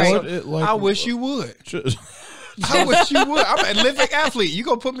know what I'm saying? So I wish you would. I wish you would. I'm an Olympic athlete. You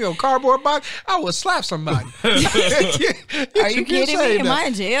gonna put me on a cardboard box? I would slap somebody. Are you kidding me? Am I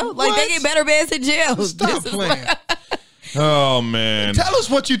in jail? Like, they get better beds in jail. Stop playing. Oh, man. Tell us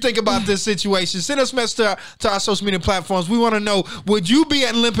what you think about this situation. Send us a message to our social media platforms. We want to know, would you be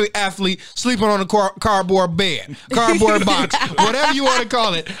an Olympic athlete sleeping on a cardboard bed, cardboard box, whatever you want to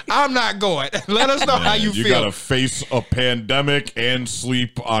call it? I'm not going. Let us know how you feel. You got to face a pandemic and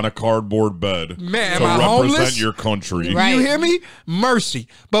sleep on a cardboard bed. Man, to am I represent homeless? your country. Right. You hear me? Mercy.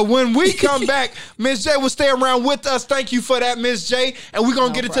 But when we come back, Miss J will stay around with us. Thank you for that, Miss J. And we're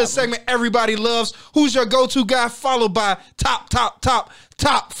going to get into a segment everybody loves. Who's your go-to guy? Followed by top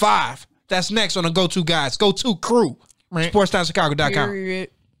 5. That's next on the Go-To Guys. Go-To Crew. SportsTimeChicago.com.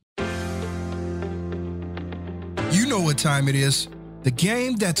 You know what time it is. The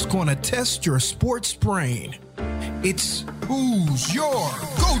game that's going to test your sports brain. It's Who's Your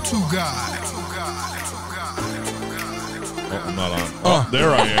Go-To Guy? Oh, I'm not on. Oh,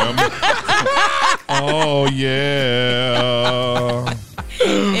 there I am. Oh, yeah.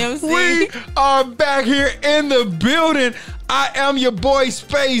 MC. We are back here in the building. I am your boy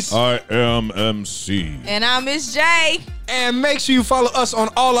Space. I am MC. And I'm Miss J. And make sure you follow us on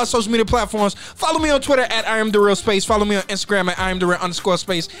all our social media platforms. Follow me on Twitter at I am the real Space. Follow me on Instagram at I am the real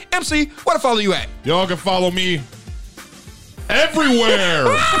 _Space. MC, where to follow you at? Y'all can follow me everywhere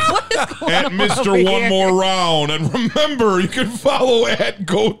at Mr. One More Round. And remember, you can follow at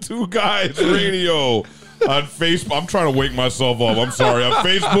Go-To Guys Radio on Facebook. I'm trying to wake myself up. I'm sorry. On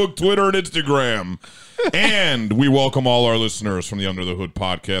Facebook, Twitter, and Instagram. And we welcome all our listeners from the Under the Hood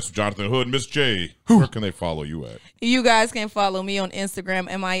podcast. Jonathan Hood, Miss J, where can they follow you at? You guys can follow me on Instagram,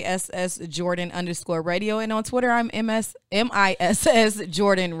 MISS Jordan _radio. And on Twitter, I'm MISS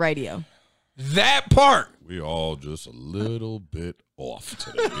Jordan Radio. That part. We all just a little bit off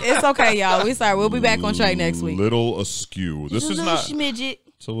today. It's okay, y'all. We sorry. We'll be back on track next week. Little askew. This is not. Smidget.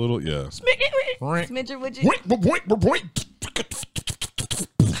 It's a little, yeah. Smidget, would you?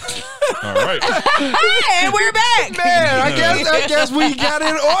 All right. And we're back. Man, I guess we got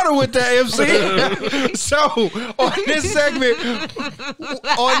in order with that, MC. So on this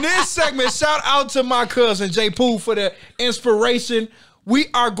segment, shout out to my cousin Jay Pooh for the inspiration. We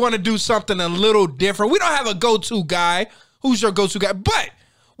are going to do something a little different. We don't have a go-to guy. Who's your go-to guy? But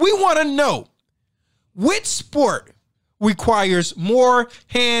we want to know which sport requires more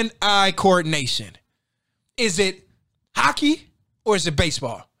hand-eye coordination. Is it hockey or is it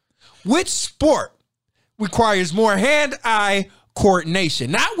baseball? Which sport requires more hand-eye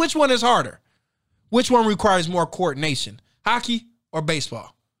coordination? Not which one is harder. Which one requires more coordination? Hockey or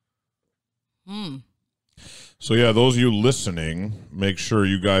baseball? So yeah, those of you listening, make sure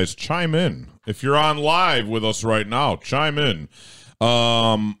you guys chime in. If you're on live with us right now, chime in.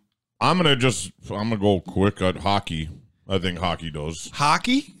 I'm gonna go quick at hockey. I think hockey does.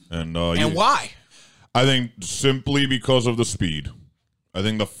 Hockey? And why? I think simply because of the speed. I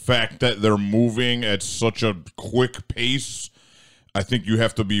think the fact that they're moving at such a quick pace, I think you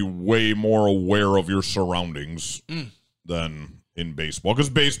have to be way more aware of your surroundings than in baseball. Because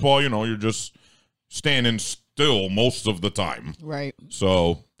baseball, you're just standing still most of the time. Right.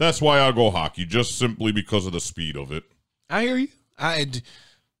 So that's why I go hockey, just simply because of the speed of it. I hear you. I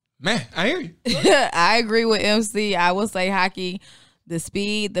hear you. I agree with MC. I will say hockey. The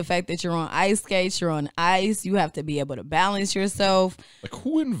speed, the fact that you're on ice skates, you're on ice, you have to be able to balance yourself. Like,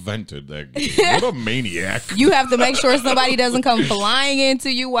 who invented that game? What a maniac. You have to make sure somebody doesn't come flying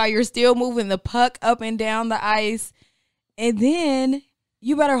into you while you're still moving the puck up and down the ice. And then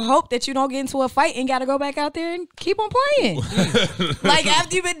you better hope that you don't get into a fight and got to go back out there and keep on playing. Like,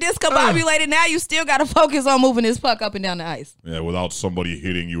 after you've been discombobulated, now you still got to focus on moving this puck up and down the ice. Yeah, without somebody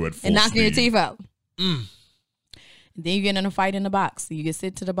hitting you at full and knocking speed. your teeth out. Then you get in a fight in the box. You get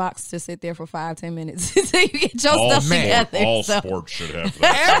sent to the box to sit there for 5-10 minutes until you get your stuff together. All So, sports should have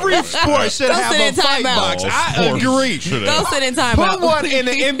that. Every sport should Go have sit a in fight timeout. box. All I sports agree. should go have. sit in timeout. Put one in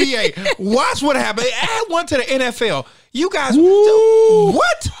the NBA. Watch what happens. Add one to the NFL. You guys, Woo.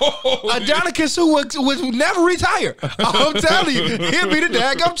 what? Adonicus, who would never retire. I'm telling you, he'll be the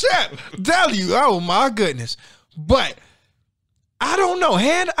daggum champ. I'm telling you, oh my goodness. But I don't know.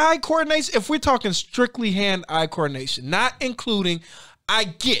 Hand-eye coordination, if we're talking strictly hand-eye coordination, not including, I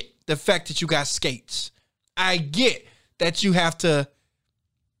get the fact that you got skates. I get that you have to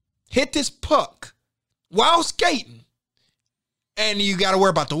hit this puck while skating. And you got to worry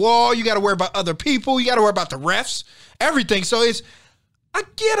about the wall. You got to worry about other people. You got to worry about the refs, everything. So I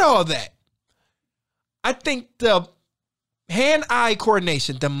get all that. I think the hand-eye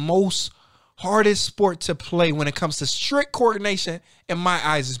coordination, the most hardest sport to play when it comes to strict coordination, in my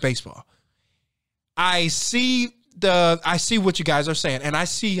eyes, is baseball. I see what you guys are saying, and I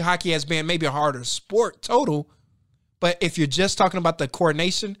see hockey as being maybe a harder sport total. But if you're just talking about the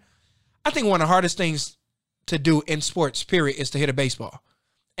coordination, I think one of the hardest things to do in sports, period, is to hit a baseball.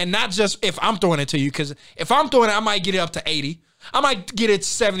 And not just if I'm throwing it to you, because if I'm throwing it, I might get it up to 80. I might get it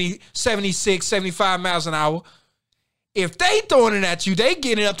 70, 76, 75 miles an hour. If they throwing it at you, they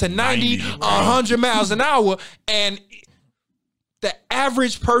getting it up to 90, 100 miles an hour. And the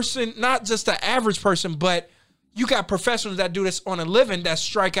average person, not just the average person, but you got professionals that do this on a living that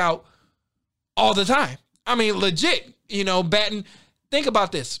strike out all the time. I mean, legit, batting. Think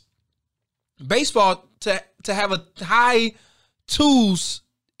about this. Baseball, to have a high twos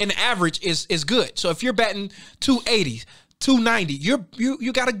in average is good. So if you're batting 280, 290,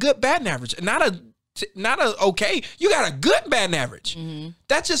 you got a good batting average. Not a okay. You got a good batting average. Mm-hmm.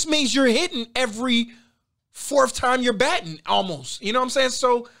 That just means you're hitting every fourth time you're batting almost. You know what I'm saying?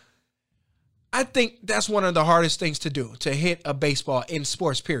 So I think that's one of the hardest things to do, to hit a baseball in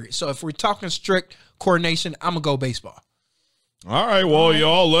sports, period. So if we're talking strict coordination, I'm going to go baseball. All right, well,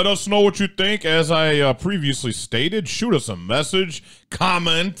 y'all, let us know what you think. As I previously stated, shoot us a message,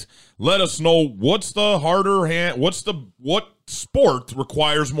 comment. Let us know what sport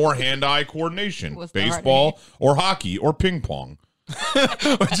requires more hand-eye coordination, baseball or hockey or ping pong.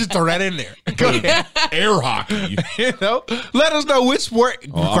 Just throw that in there. Go ahead. Air hockey. Let us know which sport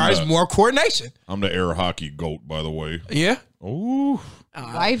requires more coordination. I'm the air hockey goat, by the way. Yeah. Ooh.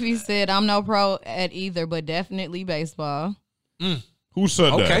 Wifey said, I'm no pro at either, but definitely baseball. Who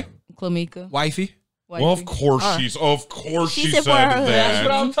said that? Clamika. Wifey. Well, of course she said that. That's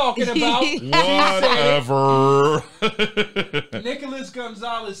what I'm talking about. Whatever. Nicholas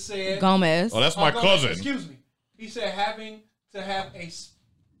Gonzalez said. Gomez. Oh, that's my cousin. Excuse me. He said having to have a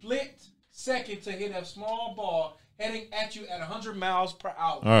split second to hit a small ball heading at you at 100 miles per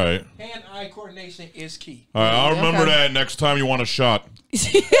hour. All right. Hand-eye coordination is key. All right, I'll remember that next time you want a shot.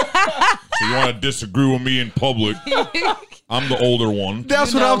 So you want to disagree with me in public. I'm the older one.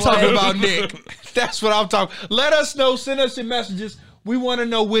 That's what I'm talking about, Nick. That's what I'm talking. Let us know. Send us your messages. We want to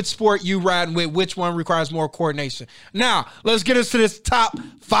know which sport you riding with, which one requires more coordination. Now, let's get us to this top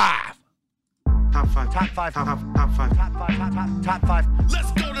five. Top five.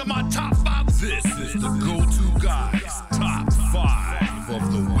 Let's go to my top five. This is the go-to guys' top five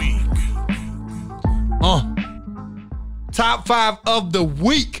of the week. Top five of the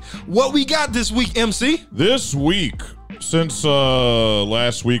week. What we got this week, MC? This week, since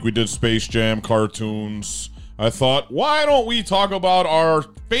last week we did Space Jam cartoons, I thought, why don't we talk about our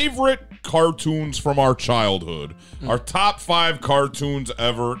favorite cartoons from our childhood? Our top 5 cartoons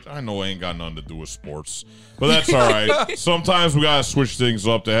ever. I know it ain't got nothing to do with sports, but that's all right. Sometimes we gotta switch things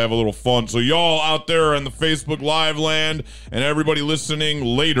up to have a little fun. So y'all out there in the Facebook Live land and everybody listening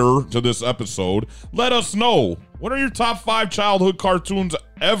later to this episode, let us know, what are your top 5 childhood cartoons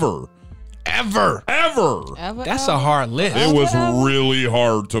ever? Ever. That's a hard list. It was really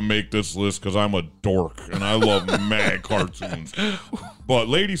hard to make this list because I'm a dork and I love mad cartoons. But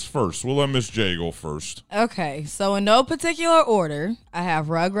ladies first. We'll let Miss J go first. Okay, so in no particular order, I have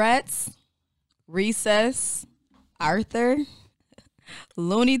Rugrats, Recess, Arthur,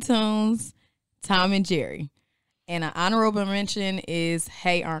 Looney Tunes, Tom and Jerry. And an honorable mention is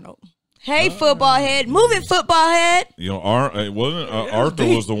Hey Arnold. Hey, football head. Move it, football head. You know, it wasn't Arthur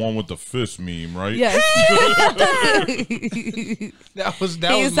was the one with the fist meme, right? Yes. that was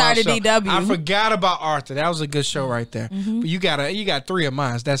my show. DW. I forgot about Arthur. That was a good show right there. Mm-hmm. But you got 3 of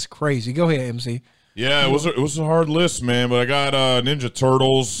mine. That's crazy. Go ahead, MC. Yeah, it was a hard list, man. But I got Ninja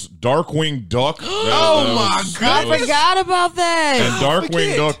Turtles, Darkwing Duck. Oh my God! I forgot about that. And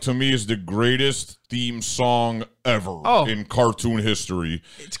Darkwing Duck to me is the greatest theme song ever in cartoon history.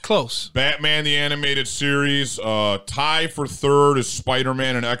 It's close. Batman the Animated Series. Tie for third is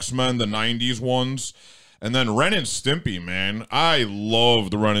Spider-Man and X-Men, the 90s ones. And then Ren and Stimpy, man. I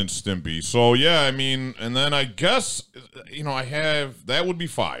love the Ren and Stimpy. So, yeah, I mean, and then I guess, I have, that would be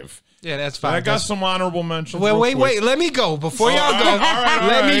 5. Yeah, that's 5. I got some honorable mentions. Well, wait. Let me go. Before y'all go.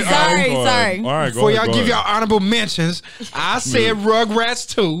 Sorry. All right, before y'all give y'all honorable mentions, I said Rugrats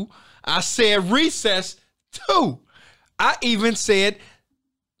 2. I said Recess 2. I even said,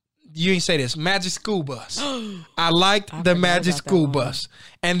 you ain't say this, Magic School Bus. I liked the Magic School Bus.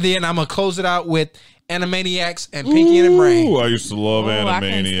 And then I'm going to close it out with Animaniacs and Pinky and the Brain. I used to love Animaniacs. I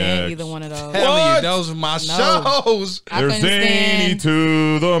couldn't stand either one of those. Telling you, those are my shows. There's zany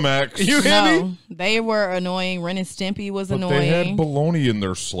to the max. You hear me? They were annoying. Ren and Stimpy was annoying. They had bologna in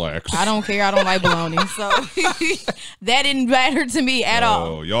their slacks. I don't care. I don't like bologna, so that didn't matter to me at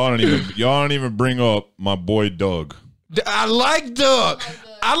all. Y'all don't even bring up my boy Doug. I like Doug.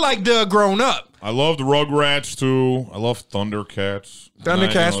 I like Doug grown up. I loved Rugrats too. I love Thundercats.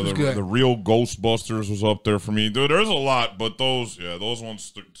 Thundercats was good. The real Ghostbusters was up there for me. Dude, there's a lot, but those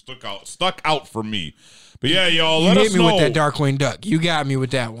ones stuck out for me. But yeah, y'all, let us know. You hit me with that Darkwing Duck. You got me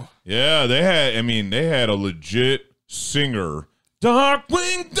with that one. Yeah, they had a legit singer.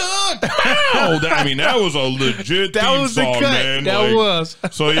 Darkwing Duck. That was a legit theme song, man. That was.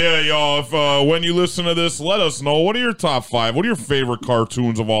 So yeah, y'all. If when you listen to this, let us know. What are your top 5? What are your favorite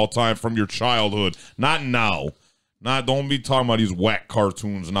cartoons of all time from your childhood? Not now. Don't be talking about these whack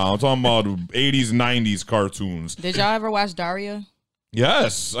cartoons now. I'm talking about 80s, 90s cartoons. Did y'all ever watch Daria?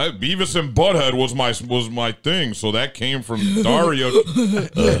 Yes, Beavis and Butthead was my thing. So that came from Daria.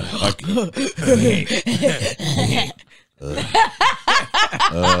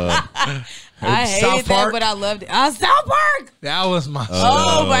 I hated that, but I loved it. South Park. That was my show.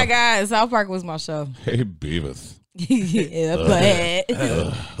 Oh my God, South Park was my show. Hey, Beavis. Yeah, but they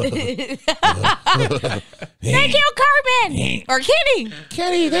killed Cartman or Kenny.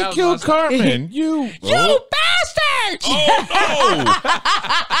 Kenny, they killed Cartman. You bastard! Oh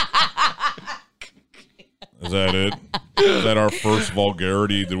no! Is that it? Is that our first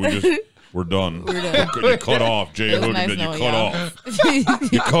vulgarity? Did we just? We're done. You cut off, Jay Hood. Nice You cut off.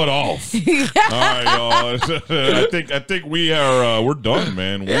 You cut off. All right, y'all. I think we are. We're done,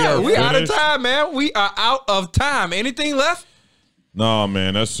 man. We out of time, man. We are out of time. Anything left? No,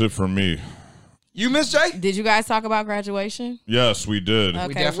 man. That's it for me. You, Miss J? Did you guys talk about graduation? Yes, we did.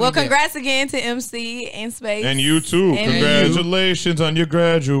 Okay. Well, congrats again to MC and Space. And you too. And congratulations on your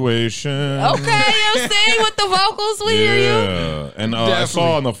graduation. Okay, MC with the vocals. We hear you. And I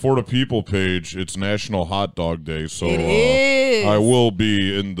saw on the For the People page, it's National Hot Dog Day. So it is. I will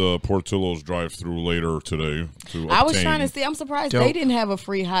be in the Portillo's drive-thru later today. I was trying to see. I'm surprised they didn't have a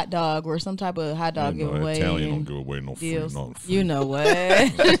free hot dog or some type of hot dog giveaway. Italian don't give away no free. You know what?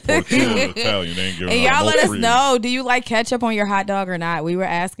 Portillo Italian ain't giving and y'all no let us free. know, do you like ketchup on your hot dog or not? We were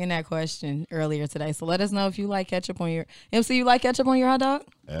asking that question earlier today. So let us know if you like ketchup on your MC. You like ketchup on your hot dog?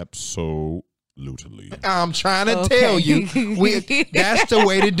 Absolutely. I'm trying to tell you, that's the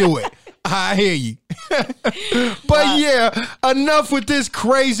way to do it. I hear you. But yeah, enough with this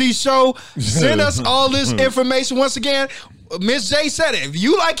crazy show. Send us all this information. Once again, Miss J said it. If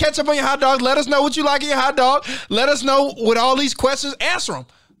you like ketchup on your hot dog, let us know what you like in your hot dog. Let us know with all these questions. Answer them.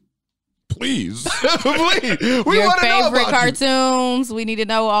 Please. Please. We your want to know favorite about cartoons. We need to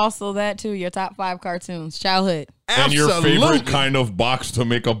know also that too. Your top 5 cartoons. Childhood. And your favorite kind of box to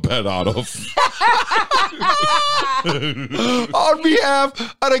make a bed out of. On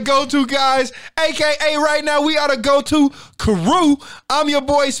behalf of the Go-To Guys, a.k.a. right now, we are the Go-To Crew. I'm your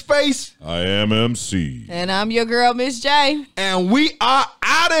boy, Space. I am MC. And I'm your girl, Miss J. And we are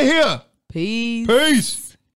out of here. Peace. Peace.